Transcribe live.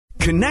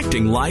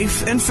Connecting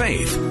life and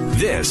faith.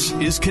 This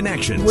is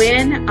Connections.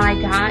 When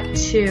I got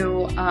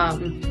to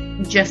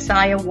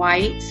Josiah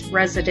White's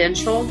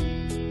residential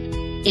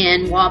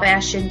in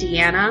Wabash,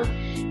 Indiana,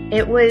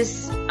 it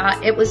was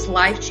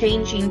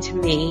life-changing to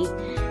me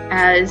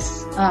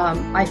as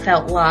I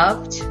felt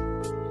loved.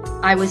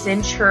 I was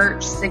in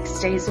church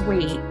 6 days a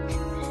week,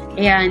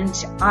 and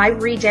I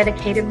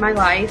rededicated my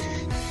life,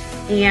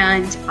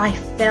 and I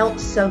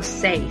felt so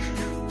safe.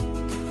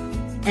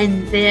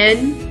 And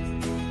then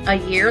a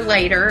year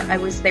later, I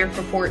was there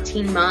for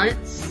 14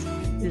 months.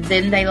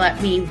 Then they let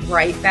me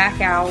right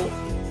back out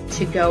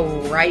to go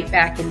right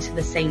back into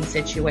the same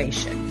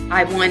situation.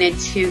 I wanted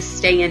to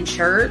stay in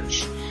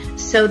church,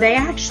 so they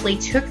actually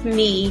took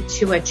me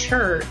to a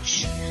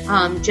church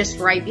just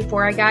right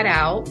before I got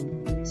out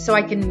so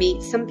I can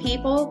meet some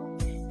people.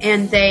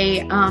 And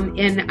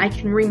and I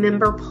can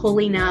remember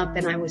pulling up,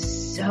 and I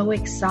was so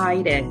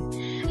excited.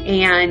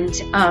 And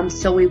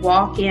so we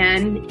walk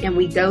in and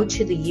we go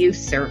to the youth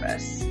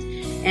service.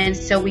 And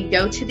so we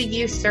go to the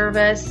youth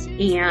service,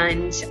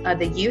 and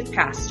the youth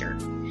pastor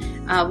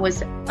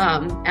was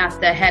at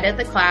the head of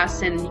the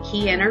class, and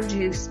he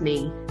introduced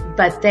me,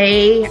 but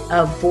they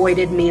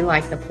avoided me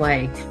like the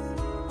plague.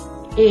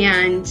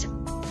 And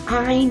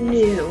I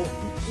knew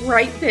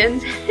right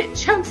then, it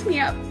chokes me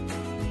up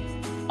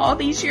all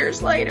these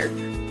years later,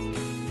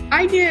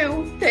 I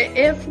knew that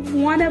if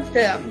one of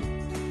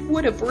them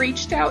would have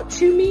reached out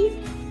to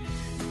me,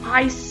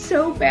 I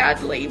so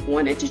badly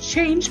wanted to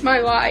change my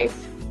life.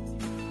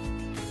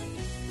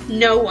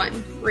 No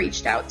one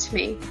reached out to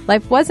me.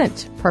 Life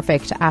wasn't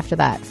perfect after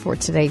that for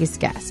today's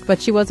guest,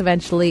 but she was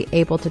eventually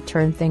able to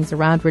turn things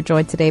around. We're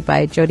joined today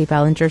by Jody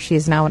Ballinger. She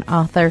is now an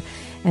author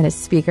and a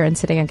speaker, and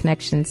today on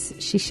Connections,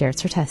 she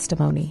shares her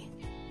testimony.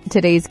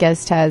 Today's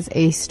guest has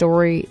a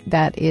story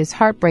that is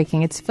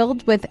heartbreaking. It's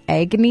filled with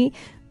agony,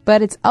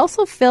 but it's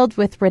also filled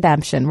with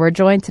redemption. We're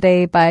joined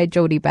today by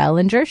Jody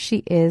Ballinger.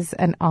 She is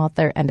an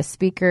author and a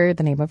speaker.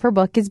 The name of her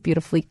book is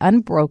Beautifully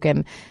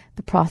Unbroken,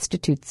 The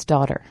Prostitute's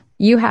Daughter.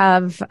 You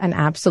have an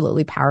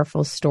absolutely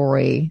powerful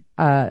story,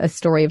 a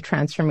story of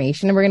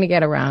transformation, and we're going to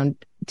get around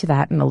to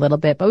that in a little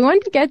bit. But we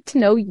wanted to get to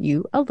know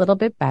you a little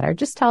bit better.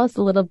 Just tell us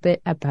a little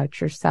bit about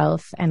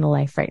yourself and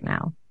life right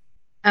now.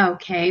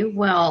 Okay,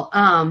 well,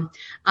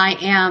 I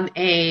am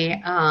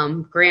a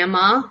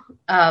grandma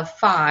of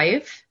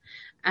 5,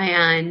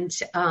 and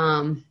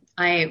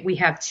we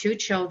have 2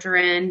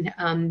 children,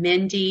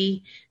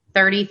 Mindy,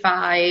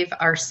 35,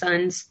 our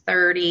son's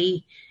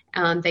 30.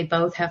 They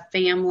both have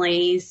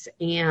families,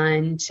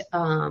 and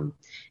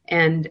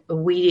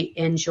we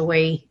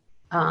enjoy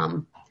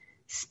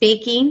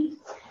speaking,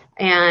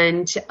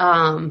 and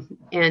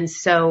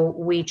so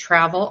we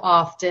travel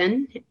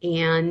often.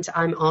 And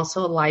I'm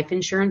also a life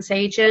insurance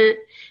agent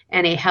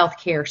and a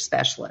healthcare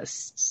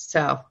specialist.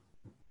 So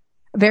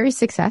very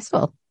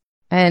successful,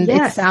 and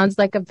yes. It sounds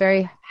like a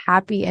very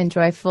happy and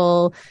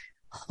joyful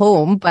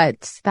home,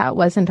 but that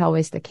wasn't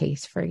always the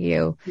case for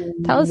you.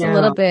 Tell us a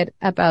little bit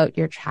about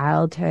your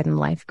childhood and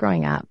life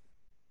growing up.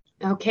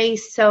 Okay,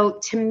 so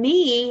to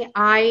me,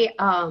 I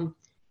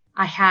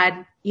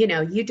had,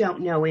 you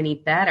don't know any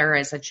better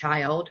as a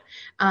child.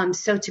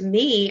 So to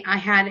me, I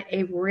had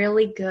a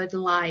really good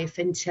life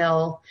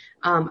until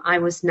I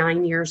was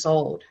 9 years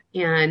old,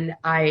 and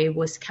I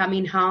was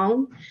coming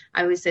home.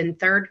 I was in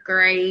 3rd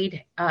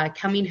grade,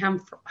 coming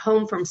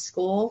home from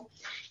school.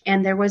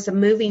 And there was a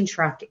moving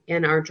truck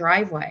in our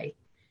driveway,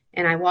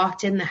 and I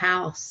walked in the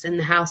house, and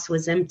the house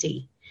was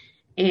empty.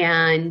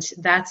 And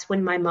that's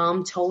when my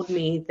mom told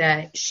me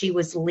that she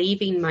was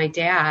leaving my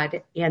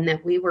dad, and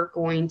that we were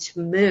going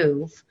to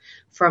move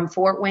from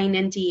Fort Wayne,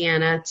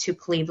 Indiana to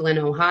Cleveland,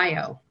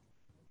 Ohio.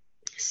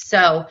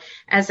 So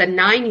as a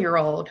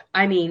 9-year-old,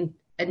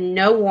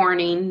 no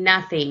warning,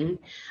 nothing.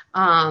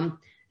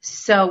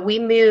 So we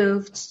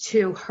moved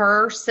to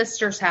her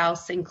sister's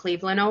house in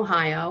Cleveland,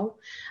 Ohio.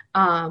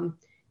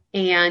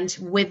 And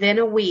within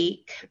a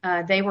week,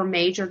 they were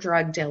major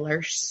drug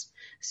dealers.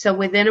 So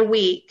within a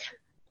week,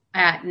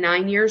 at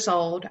 9 years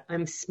old,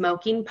 I'm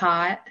smoking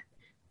pot,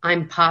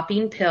 I'm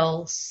popping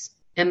pills,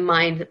 and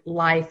my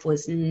life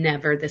was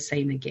never the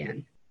same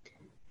again.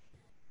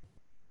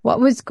 What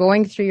was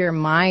going through your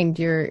mind?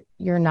 You're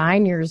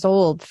 9 years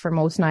old. For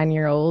most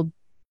 9-year-old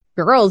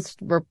girls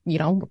were,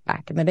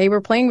 back in the day,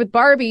 were playing with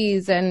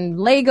Barbies and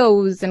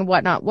Legos and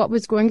whatnot. What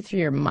was going through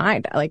your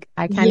mind? Like,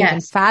 I can't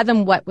even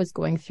fathom what was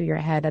going through your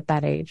head at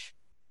that age.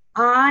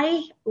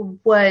 I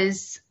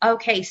was,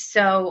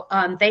 so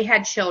they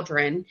had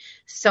children.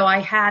 So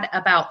I had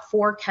about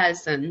 4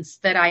 cousins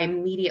that I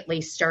immediately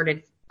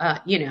started,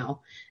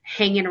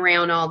 hanging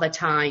around all the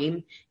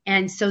time.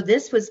 And so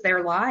this was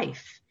their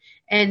life.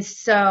 And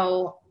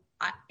so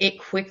it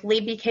quickly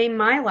became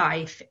my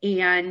life.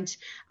 And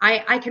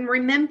I can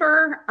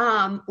remember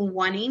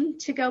wanting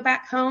to go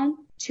back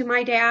home to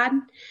my dad.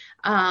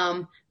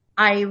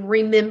 I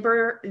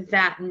remember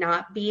that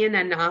not being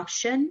an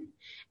option.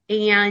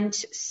 And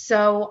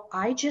so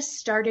I just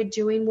started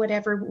doing what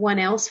everyone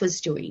else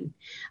was doing.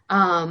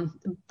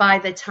 By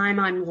the time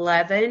I'm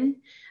 11,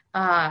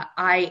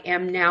 I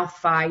am now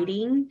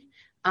fighting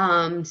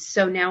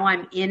So now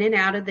I'm in and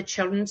out of the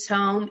children's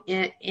home,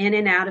 in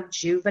and out of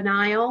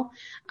juvenile.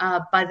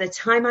 By the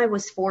time I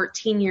was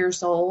 14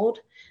 years old,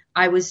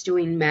 I was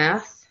doing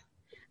meth.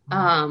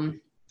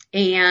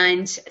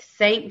 And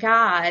thank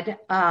God,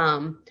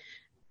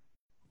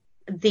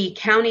 the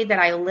county that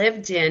I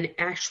lived in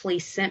actually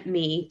sent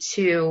me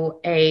to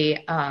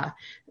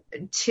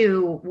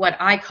to what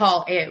I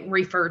call it,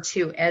 referred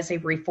to as a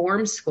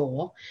reform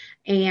school.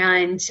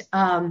 And,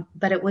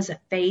 but it was a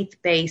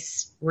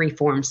faith-based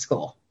reform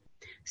school.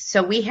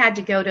 So we had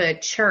to go to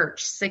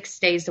church 6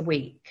 days a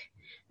week.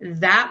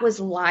 That was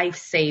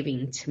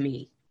life-saving to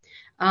me.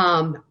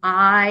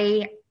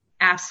 I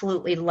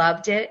absolutely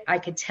loved it. I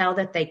could tell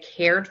that they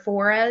cared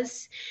for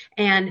us.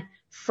 And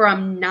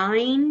from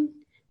 9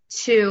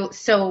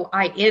 so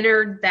I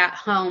entered that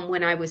home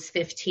when I was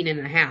 15 and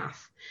a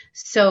half.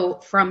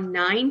 So from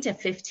 9 to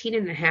 15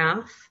 and a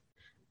half,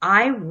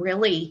 I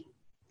really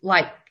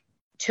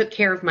took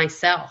care of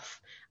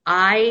myself.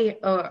 I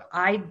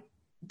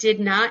did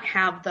not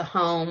have the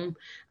home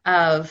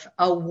of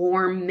a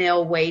warm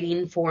meal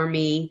waiting for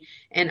me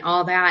and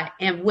all that.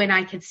 And when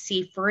I could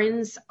see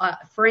friends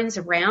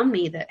around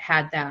me that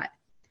had that,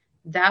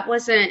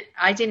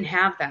 I didn't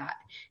have that.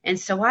 And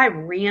so I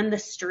ran the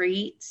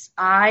streets.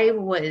 I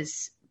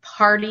was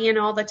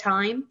partying all the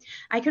time.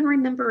 I can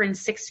remember in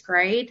 6th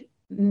grade,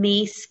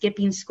 me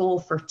skipping school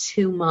for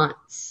 2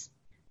 months.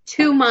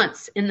 2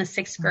 months in the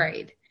 6th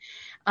grade.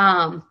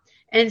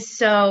 And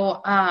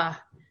so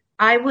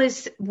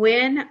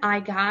when I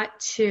got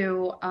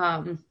to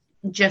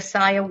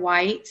Josiah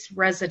White's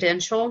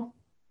residential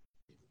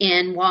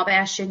in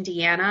Wabash,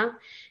 Indiana,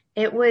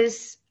 it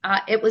was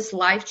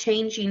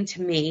life-changing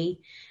to me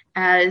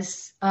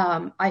as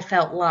I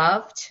felt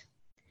loved.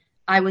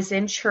 I was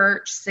in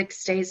church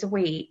 6 days a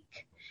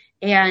week,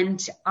 and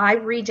I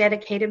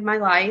rededicated my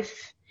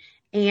life,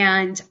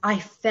 and I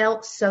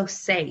felt so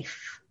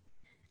safe.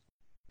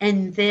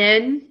 And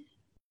then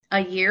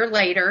a year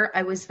later,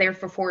 I was there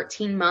for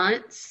 14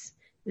 months.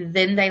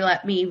 Then they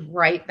let me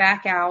right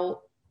back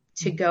out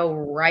to go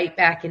right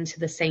back into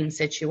the same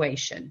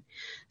situation.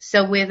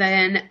 So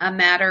within a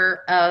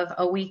matter of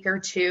a week or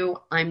two,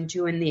 I'm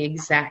doing the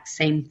exact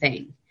same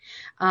thing.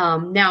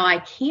 Now I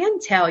can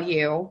tell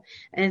you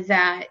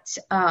that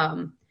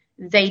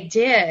they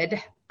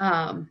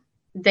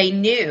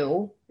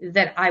knew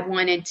that I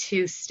wanted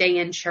to stay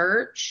in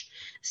church.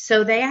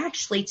 So they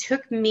actually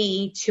took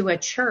me to a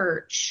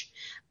church.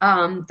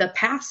 The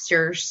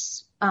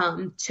pastors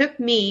took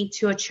me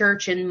to a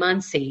church in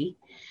Muncie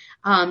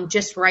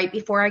just right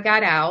before I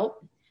got out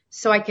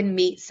so I can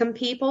meet some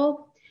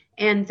people.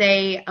 And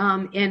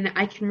and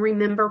I can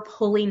remember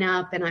pulling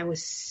up, and I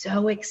was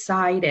so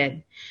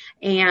excited.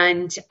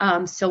 And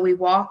so we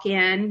walk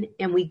in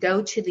and we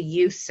go to the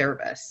youth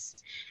service.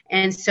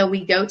 And so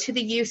we go to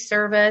the youth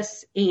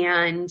service,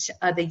 and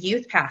the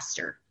youth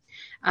pastor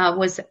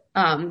was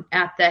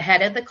at the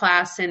head of the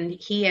class, and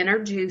he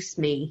introduced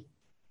me.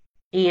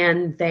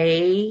 And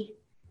I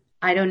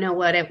don't know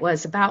what it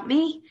was about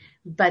me,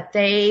 but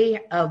they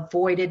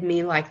avoided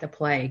me like the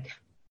plague.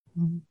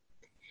 Mm-hmm.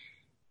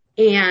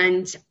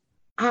 And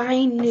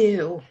I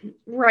knew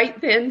right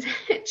then,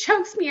 it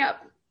chokes me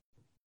up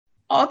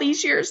all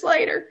these years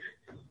later.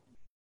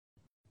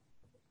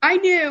 I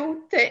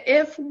knew that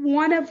if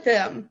one of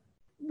them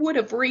would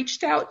have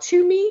reached out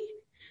to me,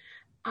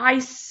 I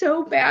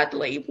so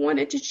badly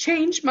wanted to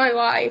change my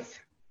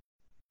life.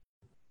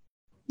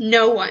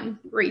 No one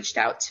reached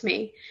out to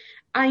me.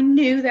 I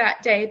knew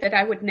that day that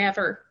I would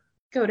never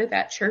go to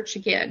that church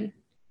again,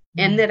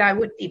 and that I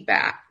would be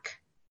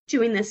back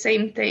doing the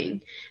same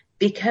thing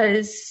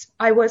because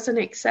I wasn't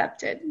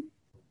accepted.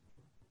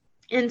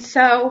 And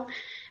so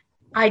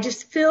I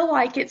just feel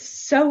like it's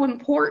so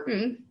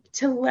important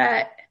to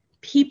let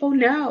people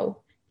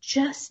know,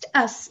 just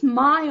a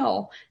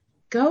smile,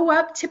 go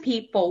up to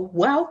people,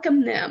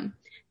 welcome them,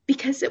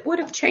 because it would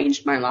have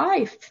changed my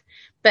life.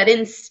 But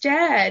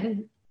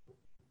instead,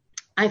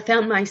 I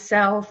found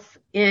myself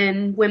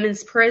in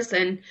women's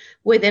prison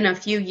within a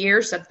few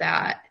years of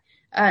that,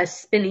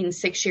 spending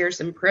 6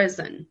 years in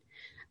prison.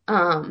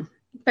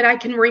 But I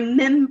can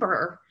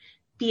remember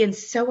being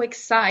so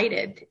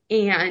excited,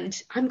 and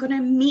I'm going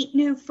to meet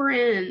new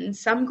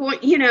friends.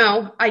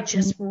 I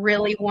just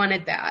really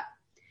wanted that,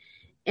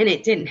 and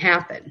it didn't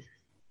happen.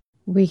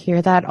 We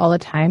hear that all the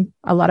time.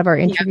 A lot of our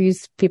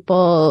interviews,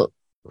 people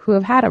who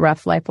have had a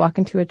rough life walk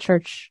into a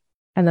church,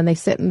 and then they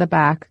sit in the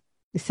back,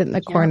 they sit in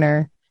the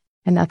corner,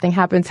 and nothing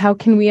happens. How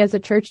can we as a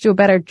church do a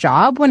better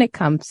job when it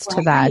comes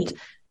to that?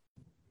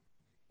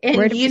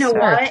 And you know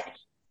what?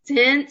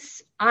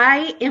 Since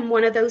I am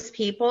one of those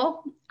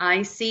people,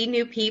 I see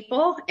new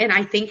people, and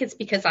I think it's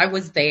because I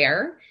was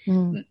there.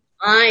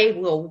 I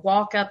will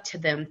walk up to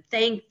them,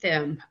 thank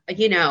them,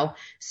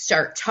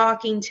 start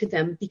talking to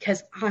them,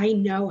 because I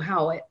know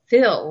how it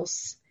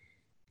feels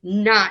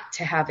not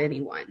to have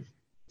anyone.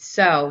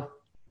 So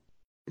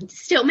it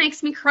still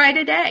makes me cry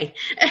today.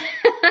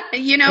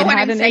 You know what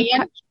I'm saying?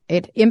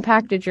 It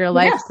impacted your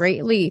life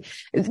greatly.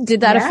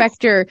 Did that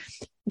affect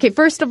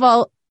first of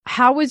all,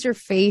 how was your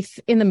faith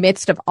in the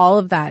midst of all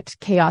of that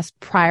chaos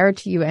prior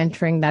to you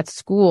entering that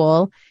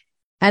school?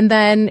 And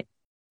then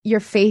your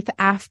faith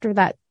after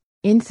that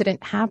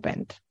incident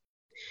happened?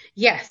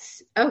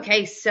 Yes.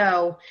 Okay.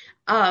 So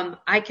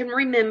I can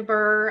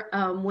remember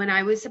when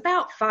I was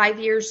about 5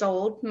 years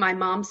old, my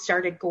mom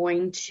started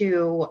going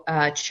to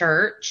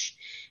church,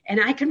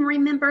 and I can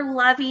remember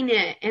loving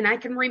it. And I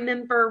can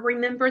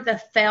remember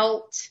the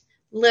felt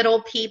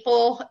little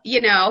people,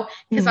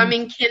 because I'm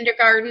in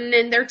kindergarten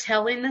and they're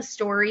telling the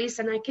stories,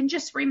 and I can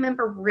just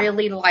remember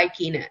really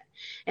liking it.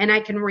 And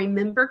I can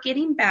remember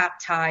getting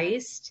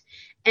baptized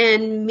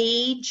and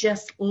me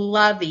just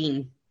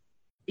loving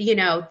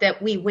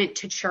that we went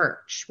to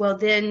church. Well,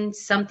 then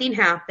something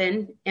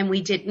happened and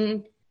we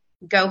didn't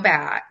go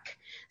back.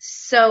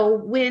 So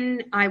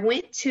when I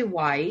went to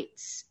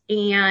White's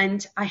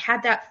and I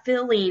had that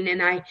feeling,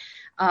 and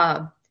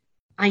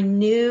I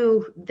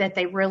knew that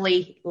they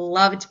really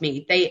loved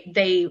me.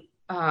 They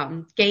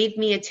gave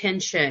me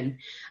attention.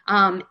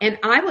 And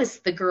I was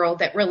the girl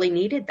that really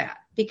needed that,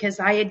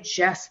 because I had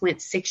just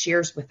went 6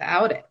 years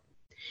without it.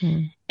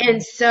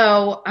 And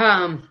so,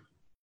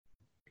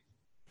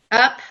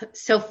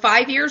 so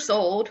 5 years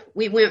old,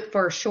 we went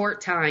for a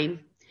short time,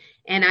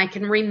 and I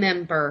can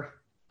remember,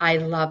 I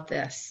love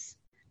this.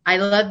 I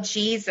love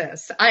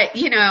Jesus.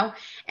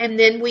 And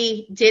then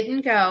we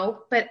didn't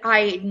go, but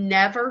I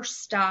never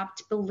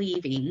stopped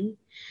believing.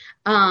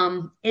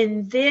 And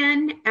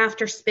then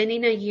after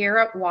spending a year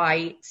at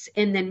White's,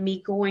 and then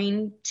me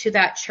going to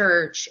that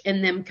church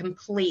and them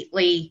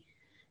completely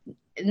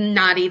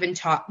not even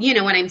talk, you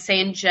know what I'm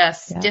saying?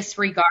 Just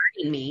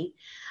disregarding me.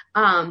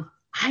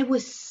 I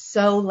was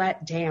so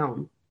let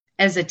down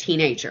as a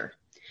teenager.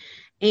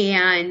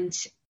 And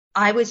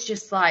I was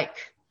just like,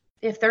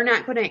 if they're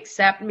not going to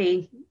accept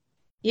me,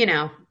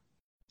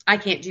 I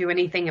can't do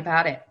anything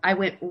about it. I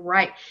went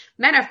right.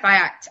 Matter of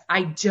fact,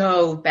 I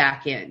dove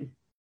back in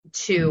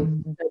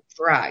to the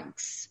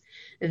drugs,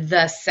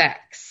 the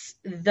sex,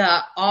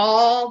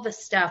 all the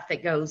stuff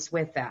that goes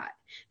with that,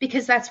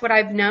 because that's what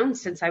I've known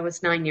since I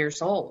was 9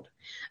 years old.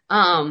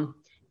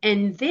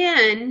 And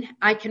then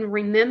I can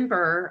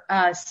remember,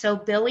 so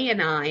Billy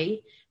and I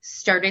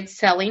started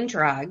selling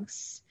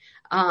drugs,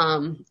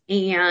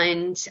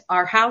 and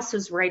our house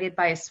was raided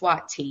by a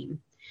SWAT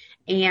team.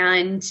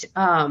 And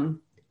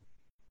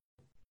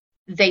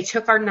they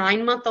took our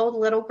 9-month-old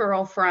little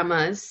girl from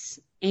us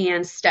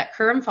and stuck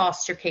her in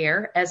foster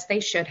care, as they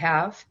should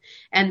have.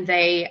 And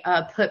they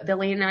put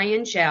Billy and I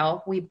in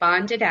jail. We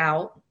bonded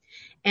out.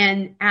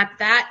 And at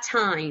that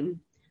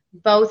time,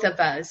 both of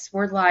us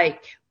were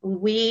like,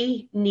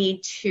 we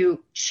need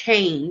to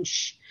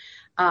change.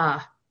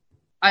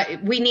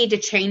 We need to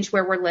change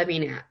where we're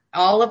living at.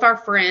 All of our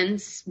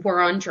friends were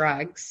on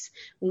drugs.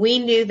 We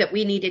knew that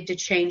we needed to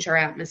change our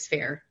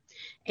atmosphere.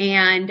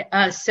 And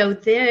so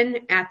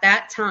then at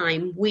that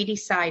time, we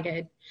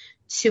decided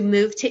to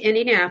move to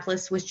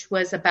Indianapolis, which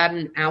was about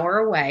an hour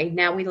away.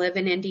 Now we live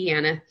in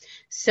Indiana.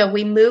 So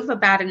we move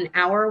about an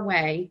hour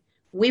away.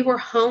 We were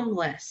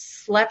homeless,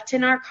 slept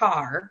in our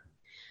car,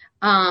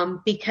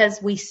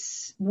 because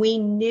we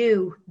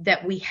knew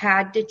that we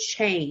had to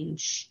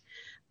change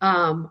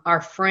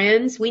our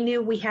friends. We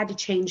knew we had to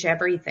change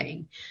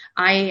everything.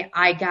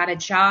 I got a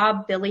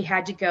job. Billy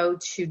had to go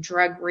to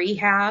drug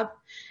rehab.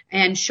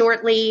 And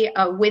shortly,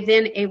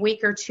 within a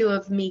week or two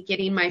of me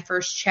getting my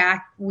first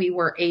check, we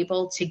were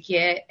able to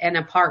get an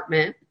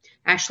apartment.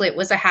 Actually, it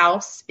was a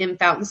house in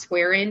Fountain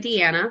Square,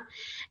 Indiana.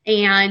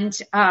 And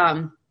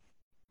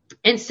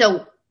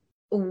so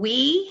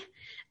we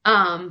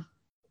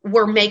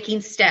were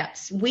making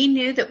steps. We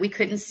knew that we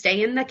couldn't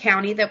stay in the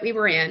county that we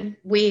were in,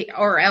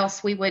 or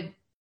else we would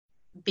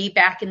be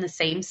back in the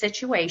same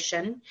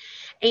situation.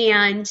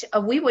 And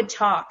we would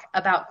talk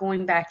about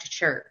going back to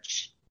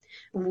church.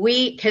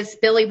 Because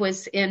Billy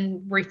was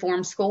in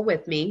reform school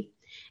with me.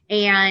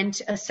 And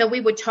so we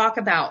would talk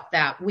about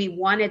that. We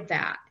wanted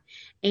that.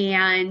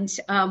 And,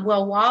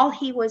 while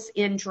he was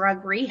in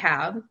drug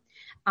rehab,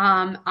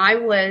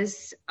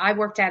 I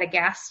worked at a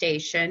gas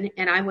station,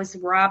 and I was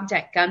robbed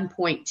at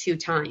gunpoint 2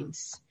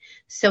 times.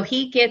 So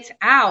he gets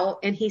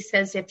out and he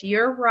says, if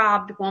you're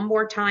robbed one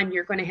more time,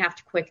 you're going to have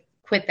to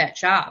quit that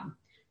job.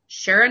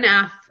 Sure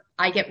enough,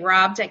 I get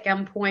robbed at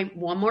gunpoint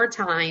one more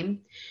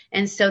time.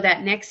 And so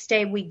that next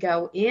day we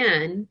go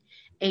in,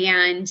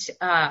 and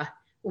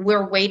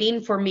we're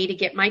waiting for me to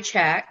get my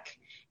check.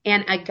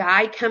 And a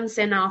guy comes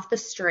in off the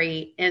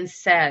street and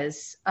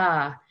says,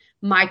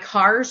 my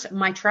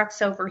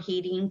truck's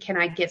overheating. Can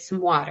I get some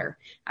water?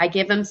 I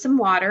give him some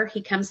water.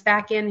 He comes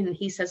back in and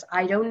he says,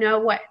 I don't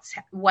know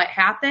what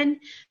happened,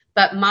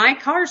 but my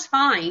car's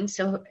fine.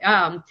 So,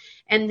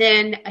 and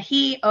then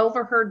he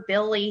overheard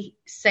Billy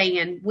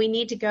saying, we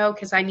need to go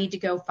because I need to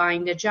go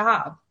find a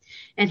job.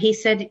 And he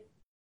said,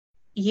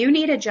 you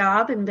need a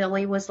job? And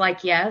Billy was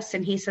like, yes.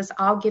 And he says,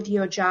 I'll give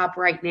you a job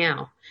right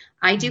now.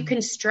 I do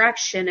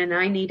construction and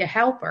I need a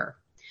helper.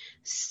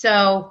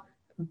 So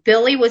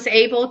Billy was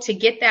able to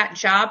get that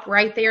job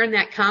right there in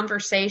that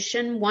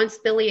conversation. Once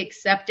Billy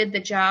accepted the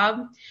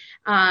job,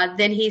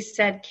 Then he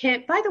said,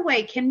 by the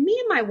way, can me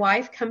and my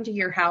wife come to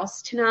your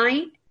house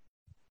tonight?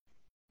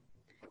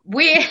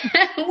 We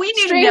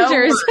knew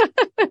strangers.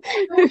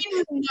 We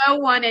knew no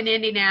one in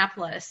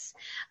Indianapolis.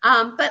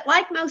 But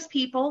like most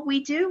people,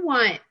 we do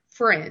want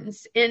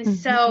friends. And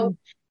so,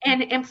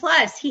 and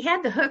plus he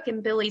had the hook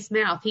in Billy's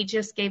mouth. He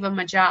just gave him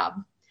a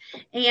job.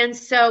 And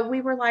so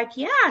we were like,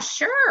 yeah,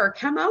 sure,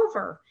 come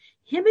over.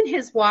 Him and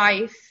his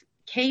wife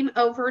came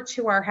over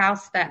to our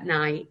house that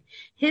night.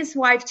 His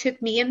wife took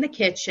me in the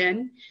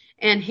kitchen,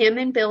 and him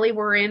and Billy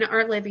were in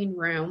our living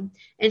room,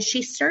 and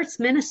she starts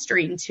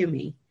ministering to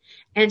me.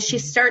 And she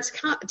starts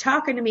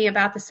talking to me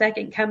about the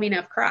second coming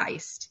of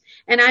Christ.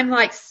 And I'm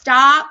like,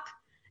 stop,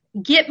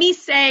 get me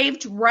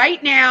saved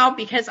right now,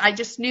 because I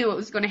just knew it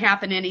was going to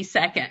happen any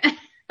second.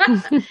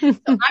 So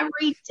I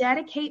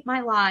rededicate my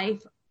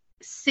life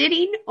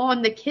sitting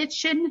on the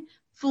kitchen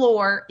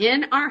floor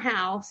in our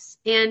house.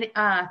 And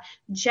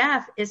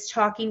Jeff is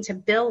talking to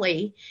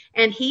Billy,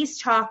 and he's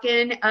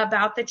talking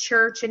about the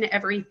church and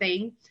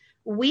everything.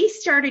 We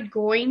started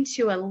going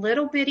to a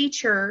little bitty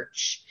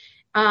church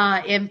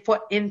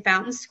in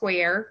Fountain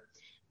Square.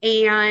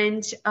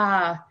 And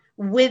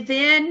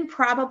within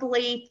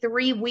probably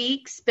 3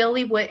 weeks,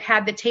 Billy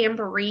had the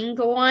tambourine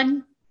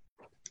going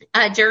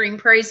during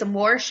praise and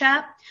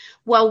worship.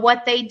 Well,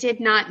 what they did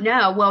not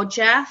know,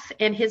 Jeff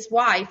and his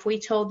wife, we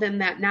told them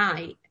that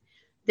night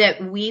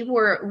that we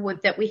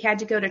had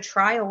to go to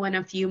trial in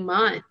a few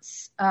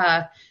months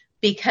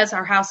because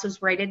our house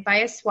was raided by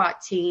a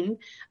SWAT team.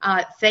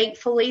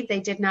 Thankfully, they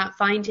did not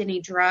find any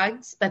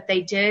drugs, but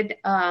they did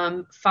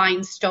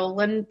find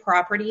stolen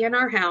property in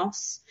our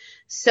house.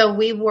 So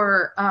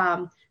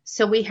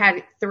we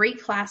had 3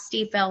 Class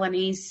D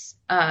felonies,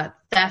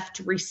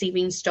 theft,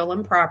 receiving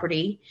stolen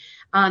property,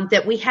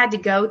 that we had to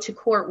go to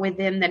court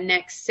within the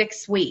next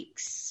 6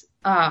 weeks.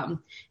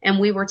 And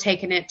we were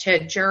taking it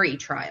to jury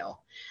trial.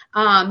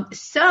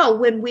 So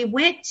when we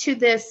went to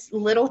this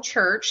little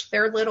church,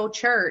 their little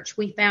church,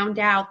 we found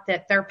out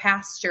that their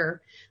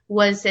pastor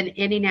was an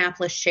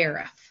Indianapolis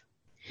sheriff.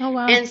 Oh,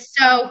 wow. And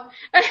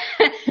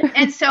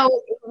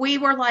so we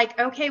were like,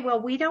 okay,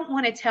 well, we don't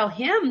want to tell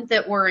him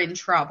that we're in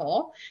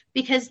trouble,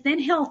 because then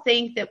he'll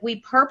think that we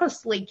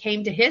purposely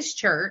came to his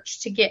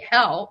church to get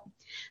help.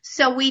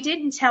 So we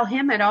didn't tell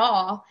him at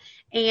all.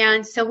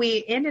 And so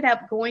we ended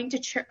up going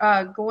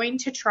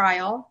to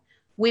trial.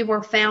 We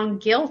were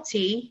found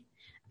guilty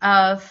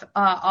of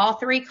all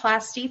 3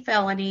 Class D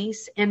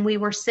felonies, and we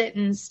were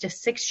sentenced to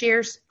 6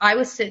 years.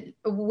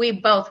 We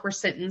both were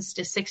sentenced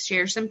to 6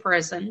 years in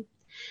prison.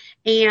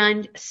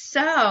 And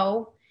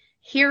so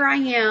here I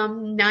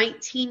am,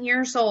 19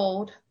 years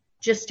old,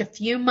 just a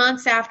few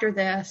months after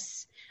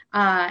this,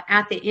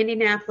 at the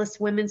Indianapolis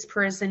Women's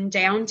Prison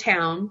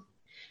downtown,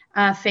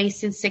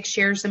 facing 6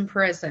 years in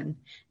prison.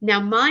 Now,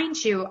 mind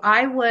you,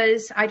 I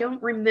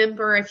don't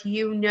remember if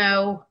you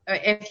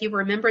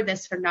remember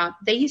this or not,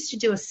 they used to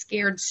do a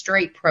Scared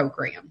Straight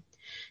program.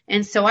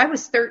 And so I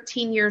was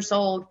 13 years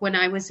old when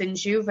I was in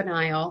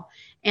juvenile,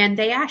 and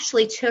they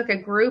actually took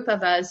a group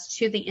of us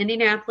to the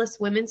Indianapolis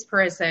Women's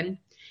Prison.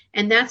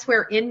 And that's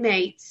where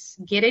inmates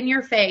get in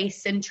your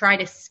face and try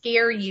to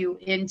scare you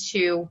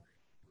into,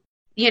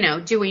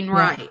 doing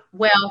right. Yeah.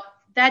 Well,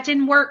 that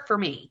didn't work for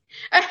me.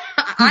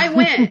 I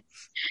went.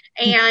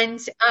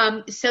 And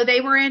so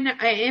they were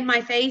in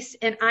my face,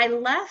 and I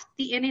left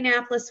the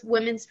Indianapolis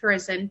Women's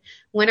Prison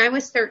when I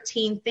was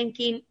 13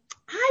 thinking,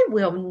 I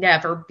will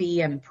never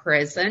be in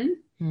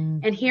prison.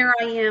 And here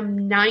I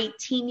am,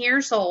 19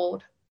 years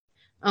old,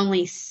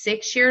 only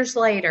 6 years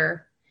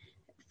later,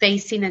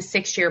 facing a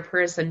 6-year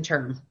prison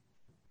term.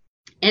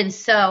 And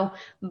so,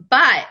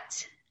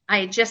 but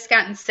I had just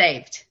gotten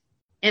saved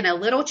in a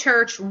little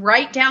church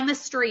right down the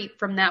street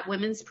from that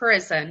women's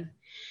prison.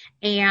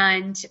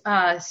 And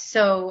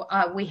so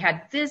we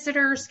had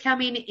visitors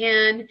coming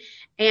in,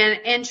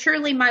 and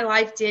truly my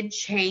life did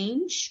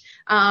change.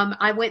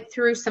 I went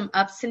through some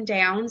ups and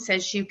downs,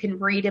 as you can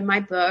read in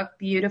my book,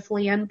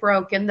 Beautifully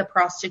Unbroken, The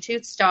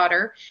Prostitute's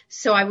Daughter.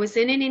 So I was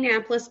in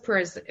Indianapolis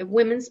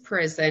women's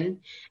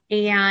prison,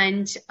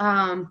 and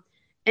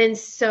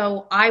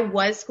so I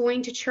was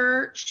going to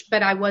church,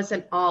 but I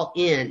wasn't all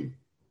in.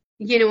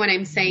 You know what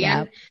I'm saying?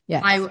 Yeah.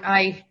 Yes.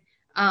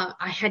 I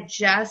had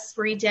just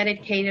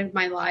rededicated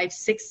my life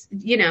 6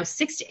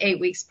 to 8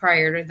 weeks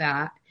prior to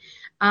that.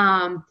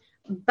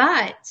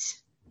 But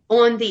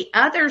on the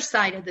other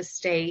side of the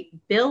state,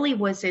 Billy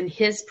was in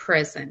his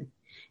prison,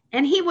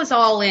 and he was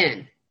all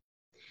in.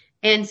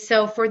 And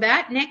so for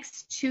that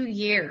next 2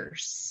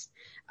 years,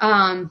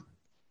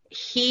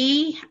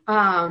 he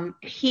wrote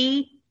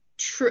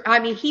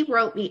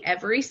me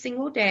every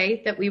single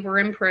day that we were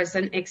in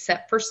prison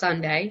except for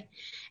Sunday.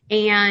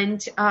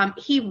 And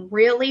he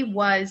really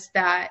was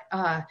that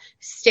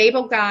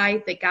stable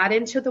guy that got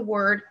into the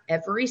Word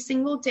every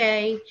single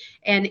day.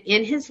 And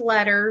in his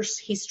letters,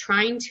 he's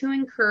trying to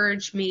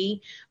encourage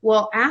me.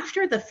 Well,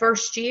 after the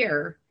first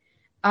year,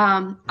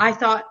 I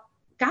thought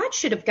God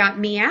should have gotten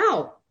me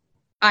out.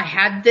 I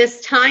had this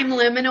time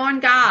limit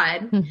on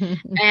God,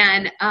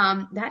 and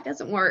that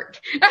doesn't work.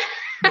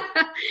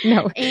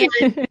 No.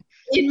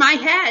 in my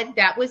head,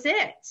 that was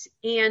it.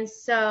 And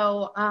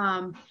so,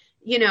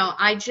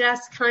 I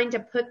just kind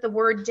of put the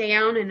word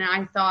down, and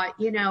I thought,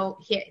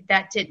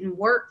 that didn't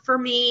work for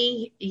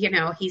me.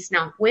 He's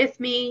not with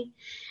me.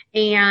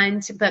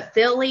 But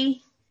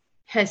Billy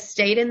has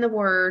stayed in the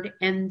word.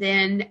 And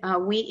then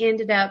we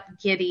ended up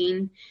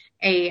getting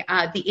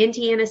the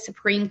Indiana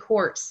Supreme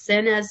Court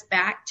sent us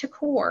back to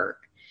court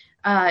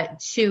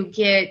to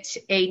get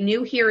a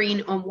new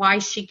hearing on why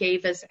she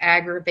gave us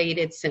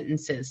aggravated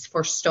sentences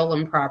for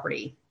stolen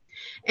property.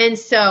 And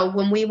so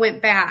when we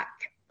went back,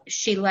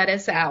 she let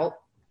us out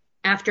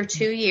after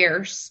 2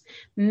 years.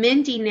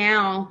 Mindy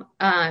now,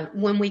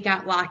 when we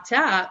got locked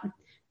up,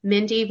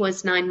 Mindy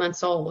was 9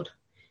 months old.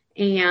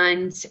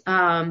 And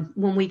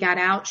when we got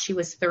out, she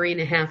was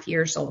 3.5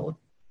 years old.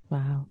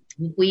 Wow.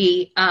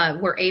 We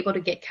were able to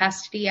get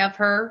custody of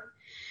her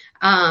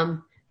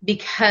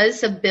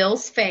because of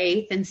Bill's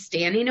faith and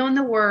standing on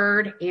the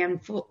word, and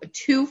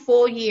 2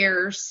 full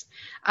years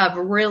of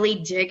really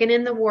digging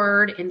in the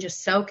word and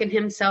just soaking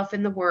himself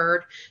in the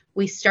word.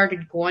 We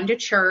started going to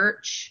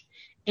church,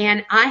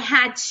 and I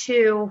had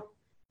to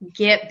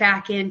get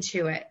back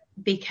into it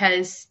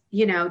because,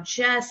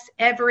 just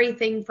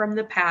everything from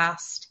the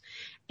past,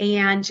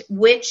 and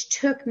which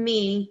took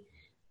me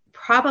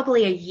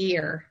probably a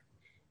year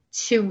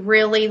to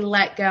really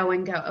let go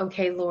and go,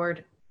 okay,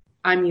 Lord,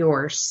 I'm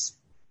yours.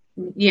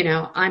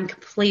 I'm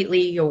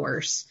completely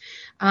yours.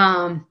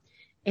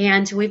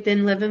 And we've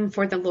been living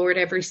for the Lord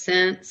ever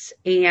since.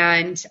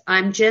 And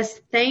I'm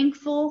just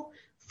thankful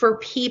for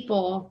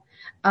people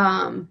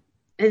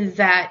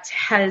that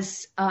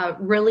has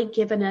really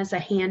given us a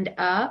hand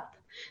up,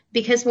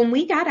 because when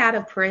we got out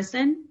of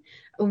prison,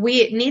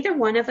 neither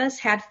one of us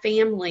had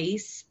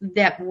families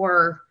that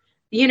were,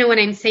 you know what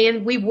I'm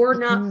saying? We were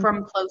not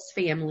from close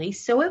family.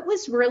 So it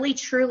was really,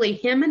 truly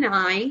him and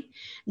I,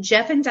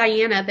 Jeff and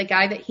Diana, the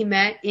guy that he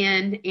met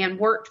in and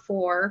worked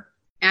for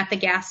at the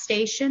gas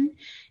station.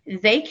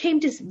 They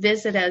came to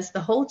visit us the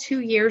whole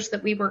 2 years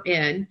that we were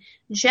in.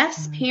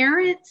 Jeff's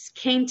parents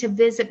came to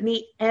visit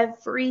me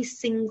every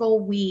single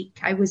week.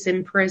 I was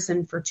in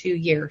prison for 2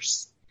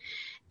 years.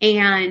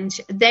 And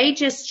they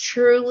just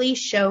truly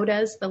showed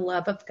us the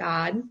love of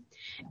God.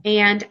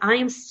 And I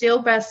am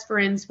still best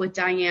friends with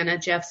Diana,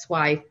 Jeff's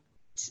wife,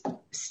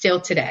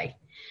 still today.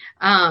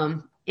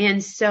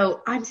 And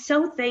so I'm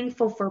so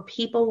thankful for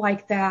people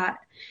like that,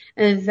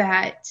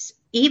 that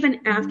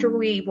even after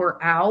we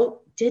were out,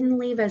 didn't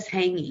leave us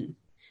hanging.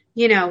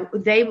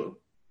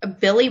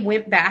 Billy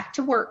went back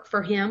to work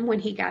for him when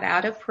he got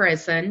out of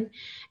prison.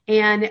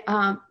 And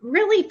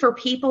really for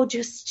people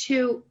just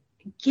to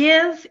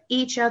give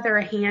each other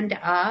a hand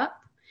up.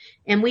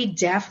 And we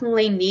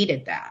definitely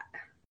needed that.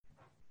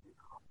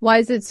 Why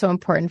is it so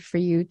important for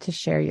you to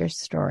share your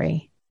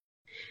story?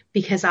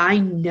 Because I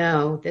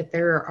know that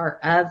there are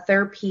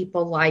other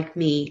people like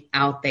me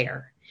out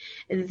there,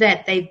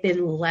 that they've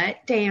been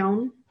let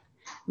down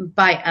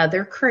by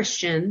other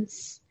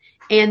Christians,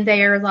 and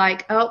they're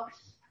like, oh,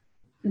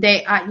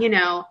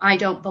 I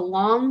don't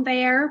belong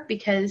there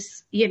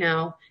because,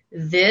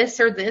 this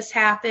or this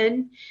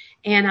happened.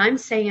 And I'm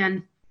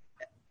saying,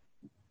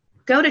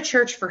 go to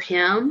church for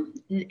him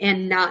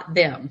and not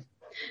them.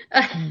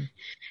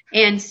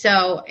 And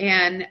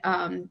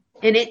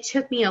it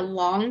took me a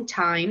long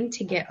time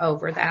to get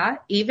over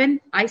that. Even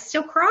I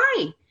still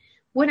cry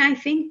when I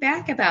think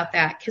back about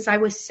that, because I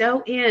was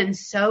so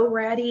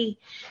ready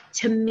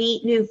to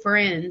meet new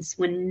friends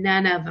when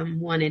none of them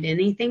wanted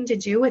anything to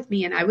do with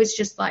me. And I was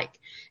just like,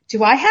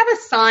 do I have a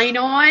sign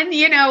on?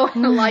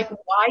 Like,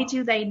 why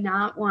do they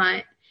not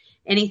want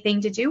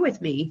anything to do with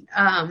me?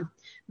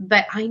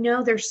 But I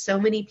know there's so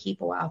many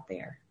people out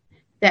there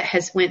that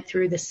has went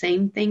through the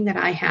same thing that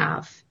I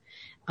have.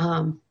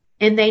 And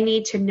they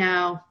need to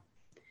know,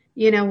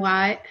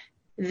 what?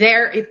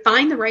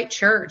 Find the right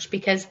church,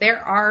 because there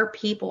are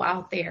people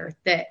out there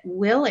that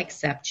will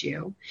accept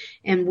you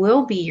and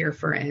will be your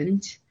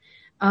friend.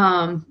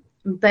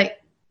 But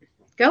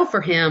go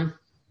for him.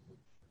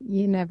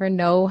 You never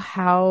know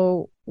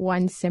how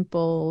one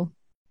simple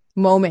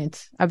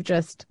moment of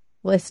just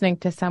listening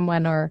to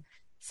someone or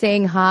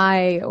saying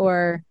hi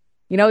or,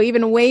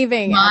 even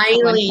waving at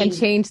someone can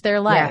change their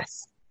life.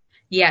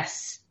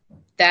 Yes,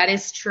 that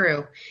is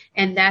true.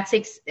 And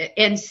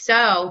and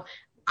so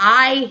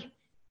I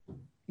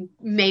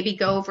maybe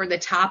go over the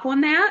top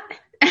on that.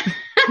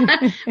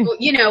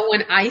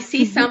 When I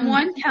see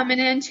someone coming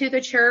into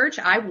the church,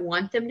 I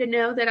want them to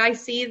know that I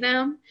see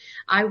them.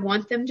 I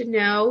want them to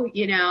know,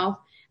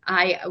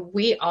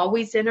 we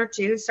always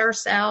introduce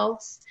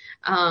ourselves.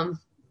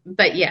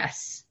 But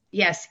yes,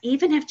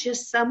 even if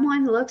just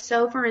someone looks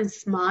over and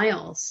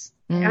smiles,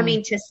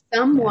 to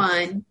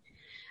someone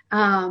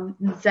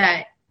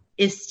that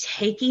is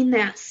taking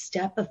that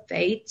step of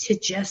faith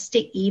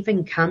to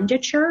even come to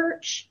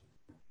church,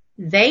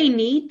 they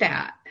need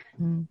that.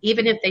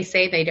 Even if they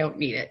say they don't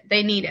need it,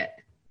 they need it.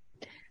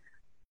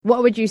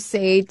 What would you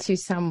say to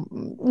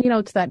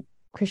to that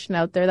Christian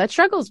out there that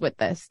struggles with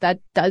this, that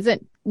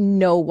doesn't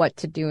know what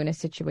to do in a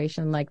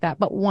situation like that,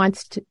 but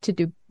wants to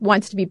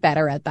be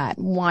better at that,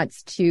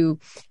 wants to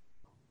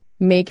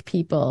make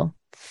people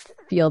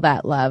feel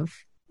that love,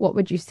 what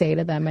would you say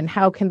to them, and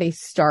how can they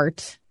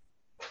start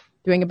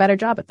doing a better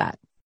job at that?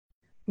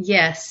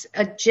 Yes,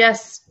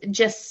 just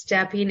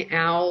stepping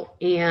out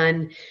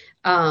and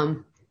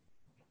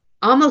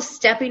almost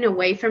stepping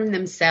away from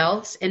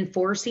themselves and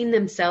forcing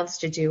themselves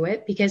to do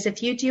it. Because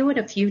if you do it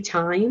a few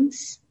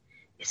times,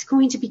 it's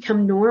going to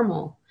become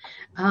normal.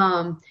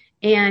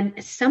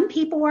 And some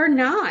people are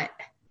not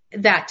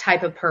that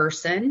type of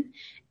person.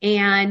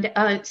 And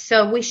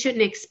so we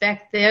shouldn't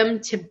expect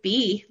them to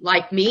be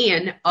like me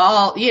and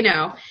all,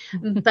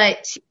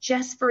 but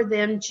just for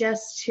them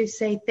just to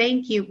say,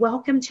 thank you,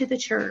 welcome to the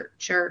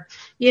church, or,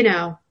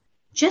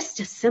 just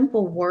a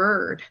simple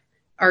word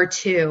or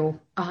two,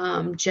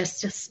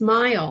 just a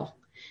smile,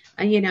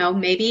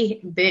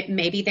 maybe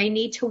they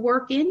need to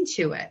work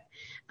into it,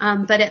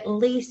 but at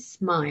least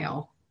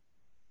smile,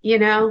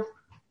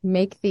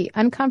 Make the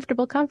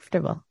uncomfortable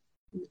comfortable.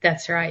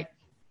 That's right.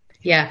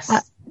 Yes.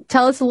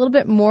 Tell us a little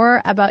bit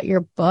more about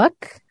your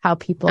book, how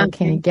people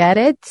can get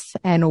it,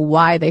 and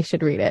why they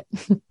should read it.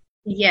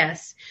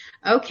 Yes.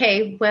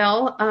 Okay.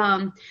 Well,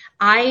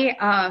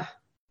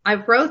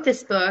 I wrote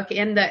this book,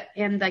 in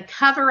the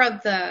cover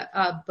of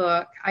the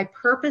book, I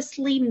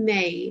purposely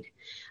made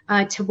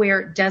to where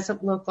it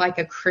doesn't look like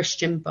a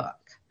Christian book.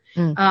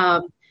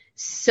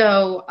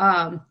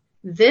 So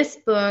this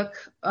book,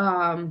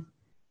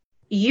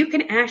 you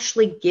can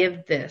actually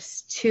give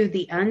this to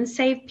the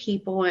unsaved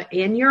people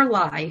in your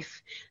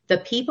life, the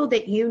people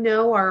that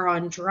are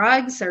on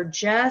drugs or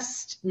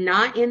just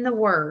not in the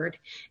Word.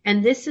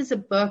 And this is a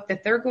book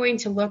that they're going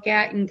to look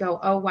at and go,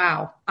 oh,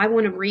 wow, I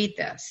want to read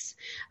this.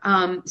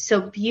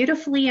 So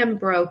Beautifully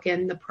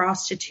Unbroken, The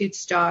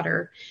Prostitute's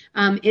Daughter.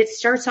 It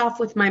starts off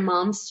with my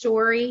mom's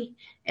story,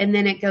 and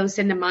then it goes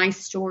into my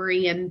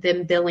story, and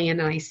then Billy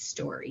and I's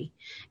story.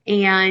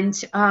 And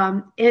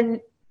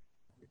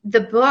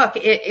the book,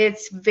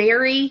 it's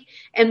very,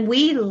 and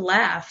we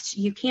left,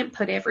 you can't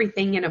put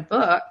everything in a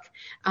book.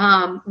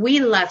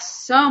 We left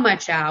so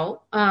much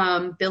out.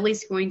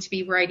 Billy's going to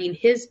be writing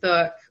his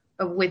book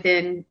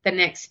within the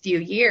next few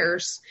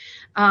years.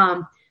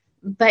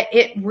 But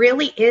it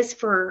really is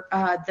for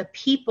the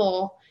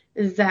people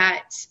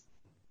that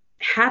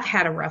have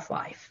had a rough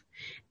life.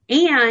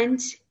 And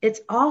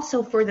it's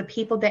also for the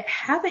people that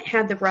haven't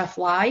had the rough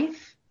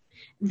life,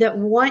 that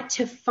want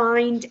to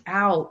find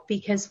out,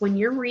 because when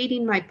you're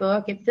reading my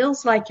book, it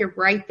feels like you're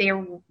right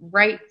there,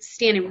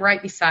 standing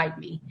right beside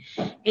me.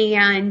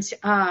 And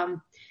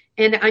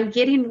I'm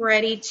getting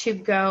ready to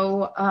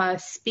go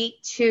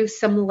speak to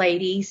some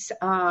ladies,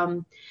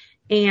 and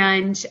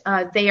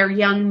they are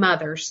young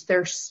mothers.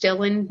 They're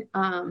still in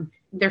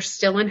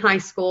high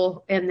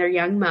school, and they're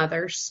young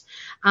mothers,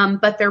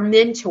 but they're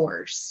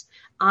mentors.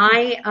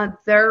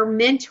 Their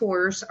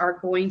mentors are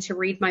going to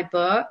read my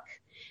book.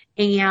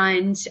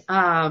 And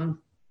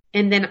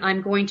then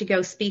I'm going to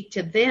go speak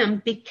to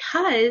them,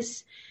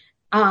 because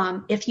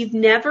if you've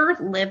never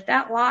lived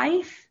that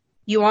life,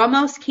 you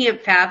almost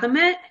can't fathom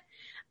it.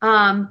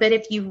 But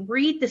if you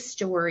read the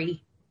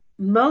story,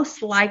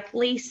 most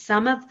likely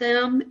some of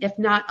them, if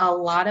not a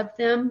lot of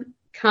them,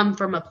 come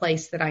from a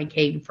place that I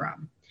came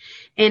from.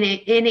 And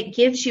it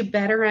gives you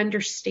better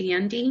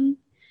understanding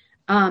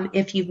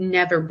if you've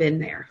never been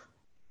there.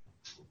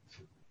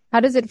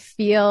 How does it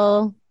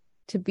feel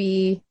to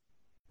be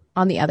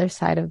on the other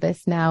side of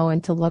this now,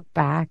 and to look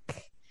back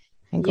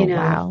and go,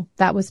 wow,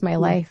 that was my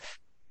life?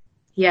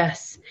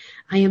 Yes,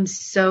 I am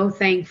so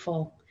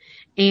thankful.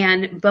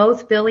 And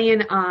both Billy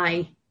and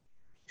I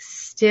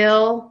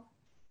still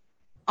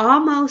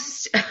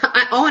almost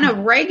on a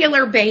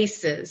regular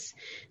basis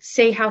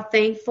say how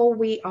thankful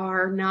we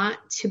are not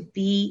to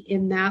be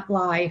in that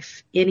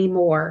life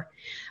anymore.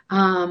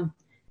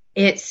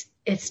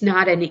 It's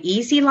not an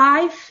easy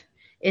life.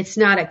 It's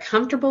not a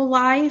comfortable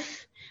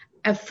life.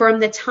 From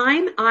the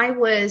time I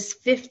was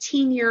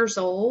 15 years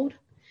old,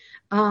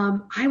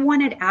 I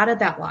wanted out of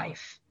that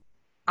life.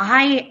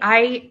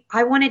 I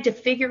wanted to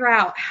figure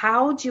out,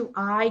 how do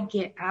I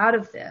get out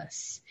of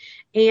this?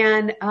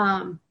 And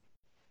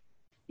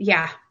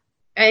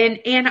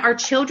and our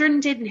children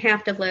didn't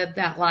have to live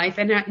that life,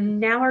 and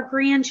now our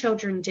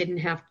grandchildren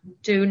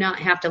do not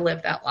have to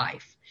live that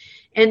life.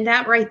 And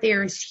that right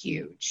there is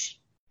huge,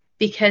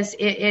 because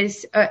it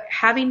is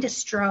having to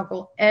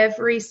struggle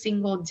every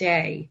single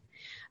day.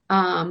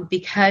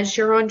 Because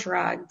you're on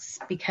drugs,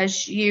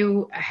 because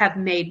you have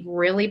made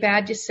really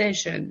bad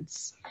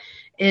decisions,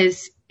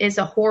 is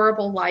a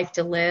horrible life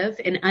to live.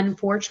 And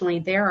unfortunately,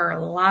 there are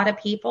a lot of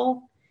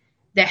people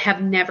that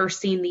have never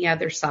seen the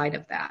other side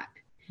of that,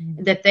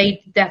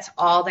 that's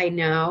all they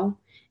know.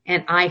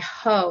 And I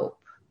hope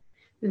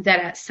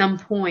that at some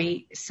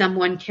point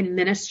someone can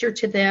minister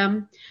to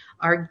them,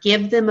 or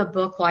give them a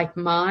book like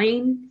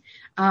mine,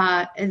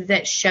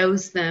 that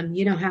shows them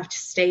you don't have to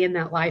stay in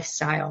that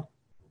lifestyle.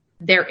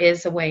 There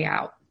is a way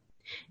out.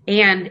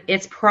 And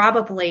it's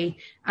probably,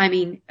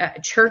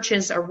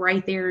 churches are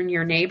right there in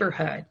your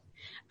neighborhood.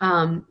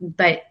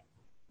 But,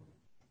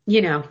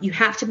 you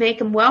have to make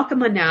them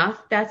welcome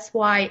enough. That's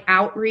why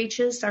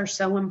outreaches are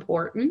so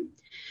important,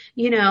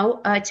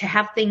 to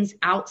have things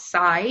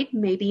outside,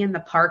 maybe in the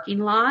parking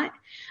lot,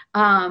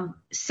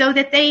 so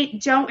that they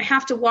don't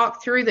have to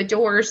walk through the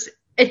doors.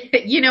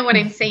 You know what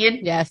I'm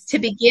saying? Yes. To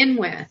begin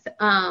with,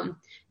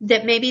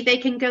 that maybe they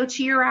can go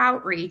to your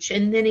outreach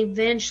and then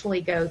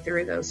eventually go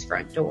through those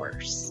front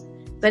doors.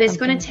 But it's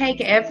going to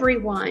take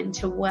everyone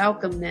to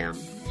welcome them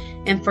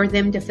and for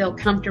them to feel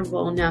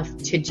comfortable enough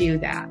to do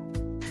that.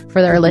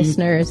 For our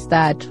listeners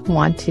that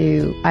want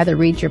to either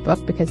read your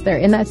book because they're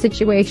in that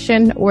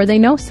situation or they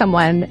know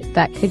someone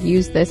that could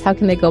use this, how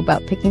can they go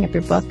about picking up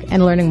your book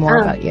and learning more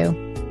about you?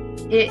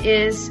 It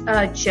is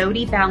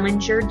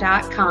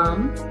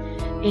JodiBallinger.com.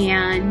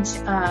 And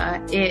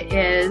it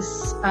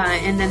is,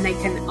 and then they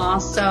can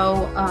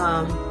also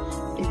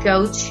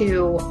go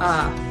to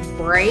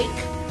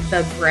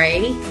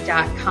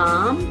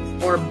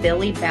breakthegray.com or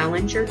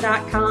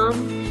BillyBallinger.com,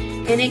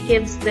 and it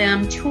gives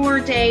them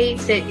tour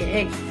dates. It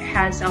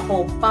has a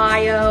whole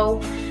bio,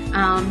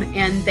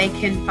 and they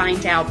can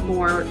find out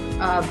more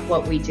of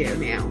what we do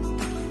now.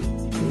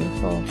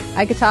 Beautiful.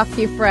 I could talk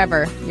to you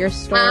forever. Your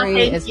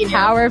story is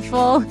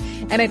powerful,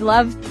 and I'd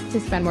love to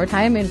spend more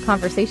time in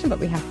conversation, but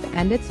we have to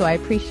end it. So I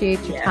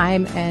appreciate your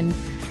time and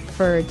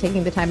for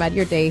taking the time out of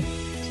your day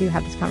to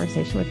have this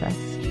conversation with us.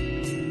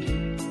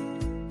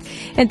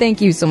 And thank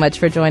you so much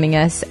for joining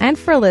us and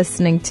for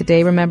listening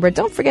today. Remember,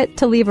 don't forget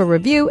to leave a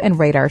review and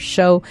rate our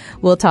show.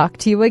 We'll talk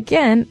to you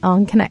again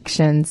on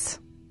Connections.